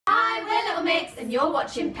Little Mix and you're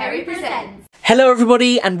watching Perry Presents. Hello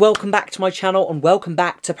everybody and welcome back to my channel and welcome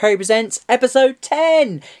back to Perry Presents episode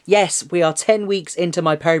 10. Yes, we are 10 weeks into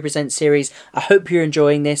my Perry Presents series. I hope you're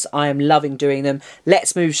enjoying this. I am loving doing them.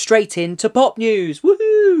 Let's move straight into pop news.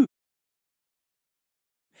 Woohoo!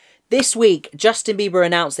 This week, Justin Bieber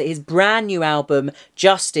announced that his brand new album,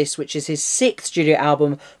 Justice, which is his 6th studio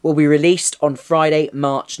album, will be released on Friday,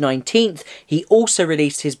 March 19th. He also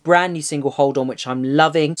released his brand new single, Hold On, which I'm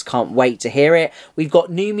loving. Can't wait to hear it. We've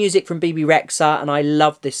got new music from BB Rexa, and I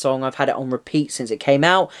love this song. I've had it on repeat since it came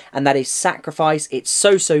out, and that is Sacrifice. It's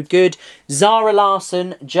so good. Zara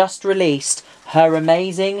Larsson just released her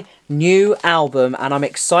amazing new album, and I'm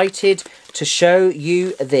excited to show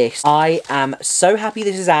you this. I am so happy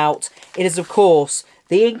this is out. It is, of course,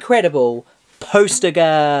 the incredible Poster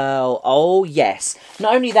Girl. Oh, yes.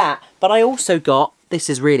 Not only that, but I also got, this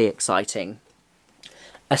is really exciting,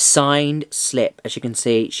 a signed slip. As you can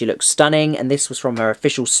see, she looks stunning, and this was from her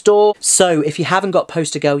official store. So if you haven't got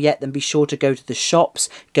Poster Girl yet, then be sure to go to the shops,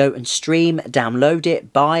 go and stream, download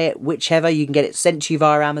it, buy it, whichever. You can get it sent to you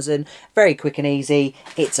via Amazon. Very quick and easy.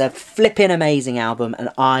 It's a flipping amazing album, and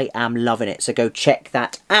I am loving it. So go check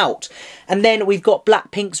that out. And then we've got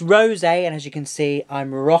Blackpink's Rosé, and as you can see,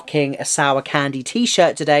 I'm rocking a Sour Candy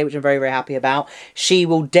t-shirt today, which I'm very happy about. She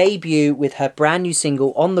will debut with her brand new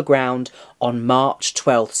single, On The Ground, on March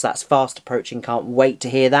 12th, so that's fast approaching, can't wait to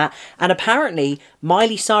hear that. And apparently,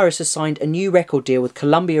 Miley Cyrus has signed a new record deal with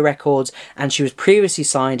Columbia Records, and she was previously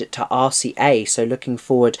signed to RCA, so looking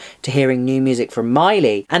forward to hearing new music from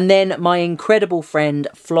Miley. And then my incredible friend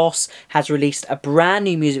Floss has released a brand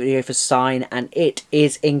new music video for Sign, and it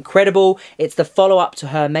is incredible. It's the follow-up to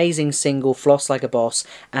her amazing single, Floss Like a Boss,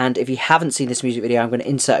 and if you haven't seen this music video, I'm going to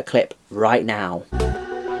insert a clip right now.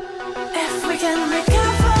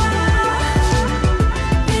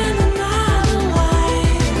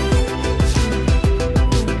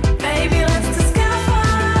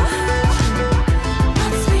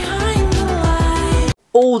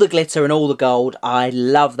 All the glitter and all the gold. I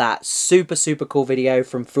love that. Super cool video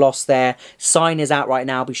from Floss there. Sign is out right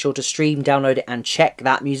now. Be sure to stream, download it, and check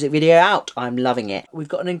that music video out. I'm loving it. We've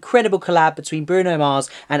got an incredible collab between Bruno Mars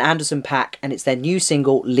and Anderson .Paak, and it's their new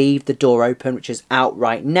single, Leave the Door Open, which is out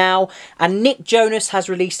right now. And Nick Jonas has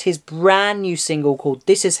released his brand new single called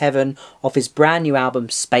This Is Heaven off his brand new album,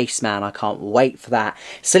 Spaceman. I can't wait for that.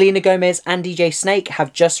 Selena Gomez and DJ Snake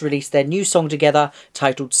have just released their new song together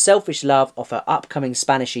titled Selfish Love off her upcoming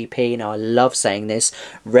Spanish EP. Now I love saying this,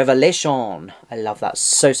 Revelation. I love that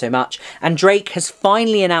so much. And Drake has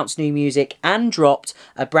finally announced new music and dropped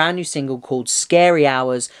a brand new single called Scary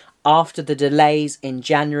Hours. After the delays in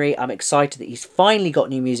January, I'm excited that he's finally got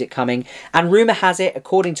new music coming. And rumour has it,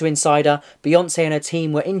 according to Insider, Beyoncé and her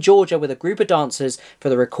team were in Georgia with a group of dancers for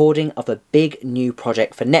the recording of a big new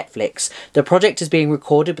project for Netflix. The project is being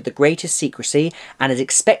recorded with the greatest secrecy and is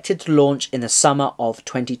expected to launch in the summer of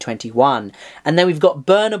 2021. And then we've got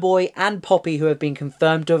Burna Boy and Poppy, who have been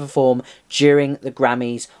confirmed to perform during the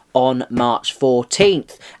Grammys on March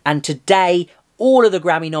 14th. And today, all of the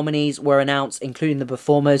Grammy nominees were announced, including the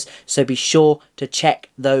performers, so be sure to check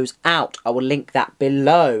those out. I will link that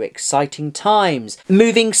below. Exciting times.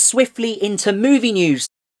 Moving swiftly into movie news.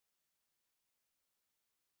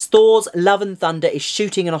 Thor's Love and Thunder is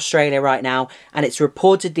shooting in Australia right now, and it's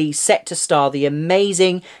reportedly set to star the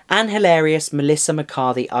amazing and hilarious Melissa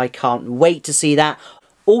McCarthy. I can't wait to see that.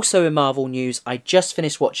 Also in Marvel news, I just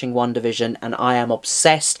finished watching WandaVision and I am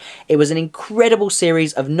obsessed. It was an incredible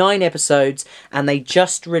series of 9 episodes, and they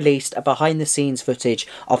just released a behind the scenes footage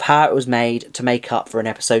of how it was made to make up for an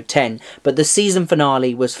episode 10. But the season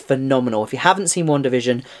finale was phenomenal. If you haven't seen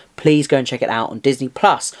WandaVision, please go and check it out on Disney+.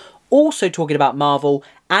 Also talking about Marvel,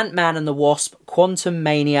 Ant-Man and the Wasp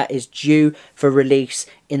Quantumania is due for release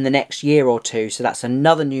in the next year or two, so that's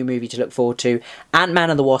another new movie to look forward to. Ant-Man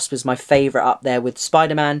and the Wasp is my favourite up there with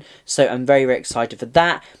Spider-Man, so I'm very excited for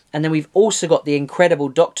that. And then we've also got the incredible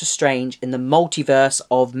Doctor Strange in the Multiverse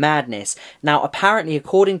of Madness. Now, apparently,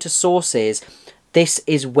 according to sources, this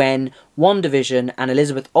is when WandaVision and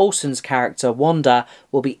Elizabeth Olsen's character, Wanda,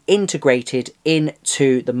 will be integrated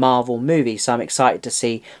into the Marvel movie. So I'm excited to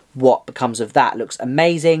see what becomes of that. Looks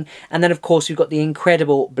amazing. And then, of course, we've got the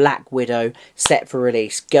incredible Black Widow set for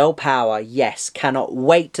release. Girl power, yes. Cannot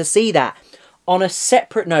wait to see that. On a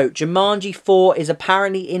separate note, Jumanji 4 is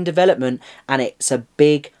apparently in development, and it's a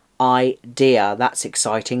big idea. That's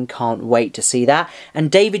exciting, can't wait to see that.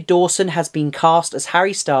 And David Dawson has been cast as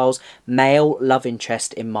Harry Styles' male love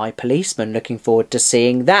interest in My Policeman. Looking forward to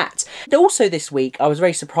seeing that. And also this week, I was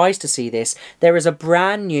very surprised to see this, there is a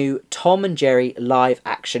brand new Tom and Jerry live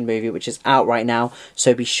action movie which is out right now,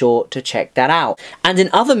 so be sure to check that out. And in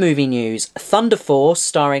other movie news, Thunder Force,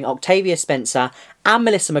 starring Octavia Spencer and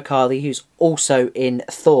Melissa McCarthy, who's also in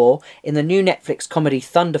Thor, in the new Netflix comedy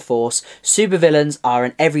Thunder Force, supervillains are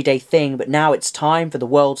an everyday thing, but now it's time for the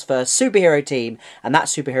world's first superhero team, and that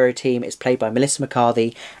superhero team is played by Melissa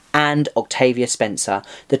McCarthy and Octavia Spencer.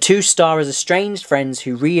 The two star as estranged friends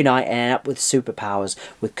who reunite and end up with superpowers,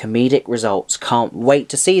 with comedic results. Can't wait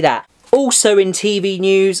to see that. Also in TV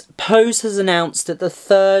news, Pose has announced that the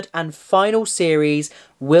third and final series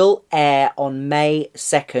will air on May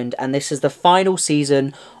 2nd, and this is the final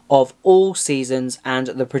season of all seasons, and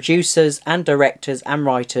the producers and directors and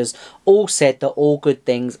writers all said that all good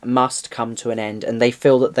things must come to an end, and they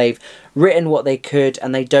feel that they've written what they could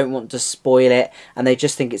and they don't want to spoil it, and they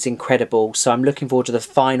just think it's incredible. So I'm looking forward to the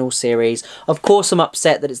final series. Of course I'm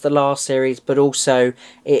upset that it's the last series, but also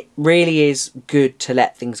it really is good to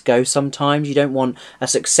let things go sometimes. You don't want a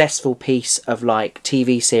successful piece of like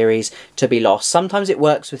TV series to be lost. Sometimes it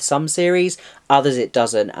works with some series, others it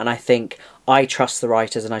doesn't, and I think I trust the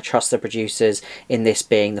writers and I trust the producers in this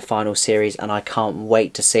being the final series, and I can't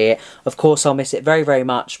wait to see it. Of course I'll miss it very, very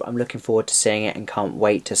much, but I'm looking forward to seeing it and can't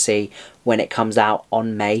wait to see when it comes out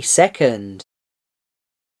on May 2nd.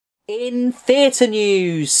 In theatre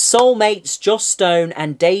news, Soulmates Joss Stone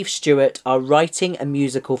and Dave Stewart are writing a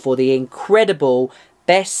musical for the incredible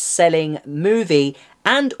best-selling movie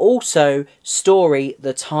and also story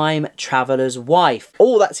The Time Traveller's Wife.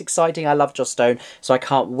 Oh, that's exciting. I love Joss Stone, so I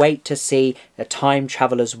can't wait to see The Time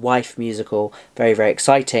Traveller's Wife musical. Very, very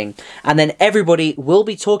exciting. And then everybody will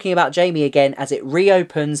be talking about Jamie again as it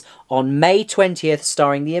reopens on May 20th,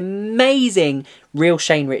 starring the amazing real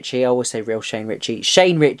Shane Ritchie. I always say real Shane Ritchie.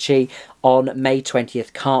 Shane Ritchie on May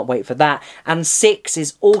 20th. Can't wait for that. And Six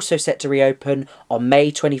is also set to reopen on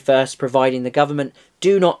May 21st, providing the government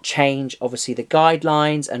do not change, obviously, the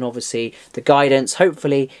guidelines and obviously the guidance.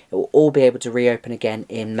 Hopefully, it will all be able to reopen again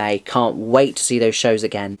in May. Can't wait to see those shows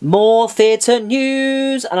again. More theatre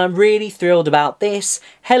news, and I'm really thrilled about this.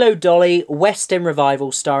 Hello Dolly, West End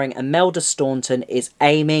revival starring Imelda Staunton is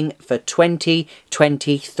aiming for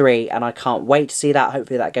 2023, and I can't wait to see that.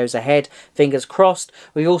 Hopefully that goes ahead. Fingers crossed.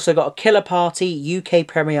 We've also got a Killer Party UK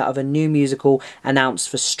premiere of a new musical announced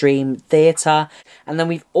for Stream Theatre. And then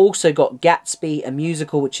we've also got Gatsby, a musical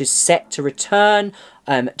which is set to return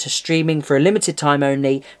to streaming for a limited time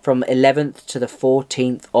only from 11th to the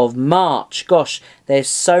 14th of March. Gosh, there's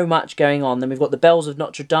so much going on. Then we've got the Bells of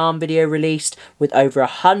Notre Dame video released with over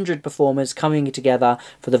 100 performers coming together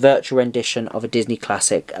for the virtual rendition of a Disney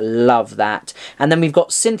classic. Love that. And then we've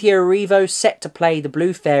got Cynthia Erivo set to play the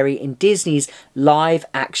Blue Fairy in Disney's live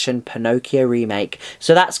action Pinocchio remake.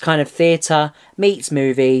 So that's kind of theatre meets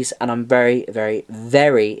movies, and I'm very, very,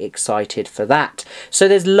 very excited for that. So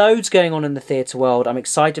there's loads going on in the theatre world. I'm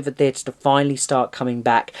excited for theatre to finally start coming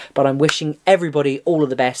back, but I'm wishing everybody all of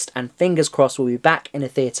the best, and fingers crossed we'll be back in a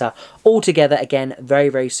theatre all together again very,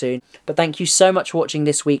 very soon. But thank you so much for watching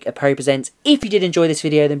this week at Perry Presents. If you did enjoy this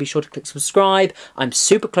video, then be sure to click subscribe. I'm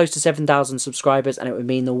super close to 7,000 subscribers, and it would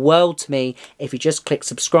mean the world to me if you just click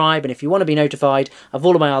subscribe. And if you want to be notified of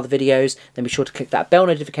all of my other videos, then be sure to click that bell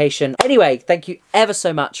notification. Anyway, thank you ever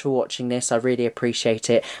so much for watching this. I really appreciate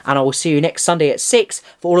it, and I will see you next Sunday at 6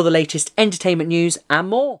 for all of the latest entertainment news and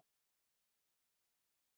more.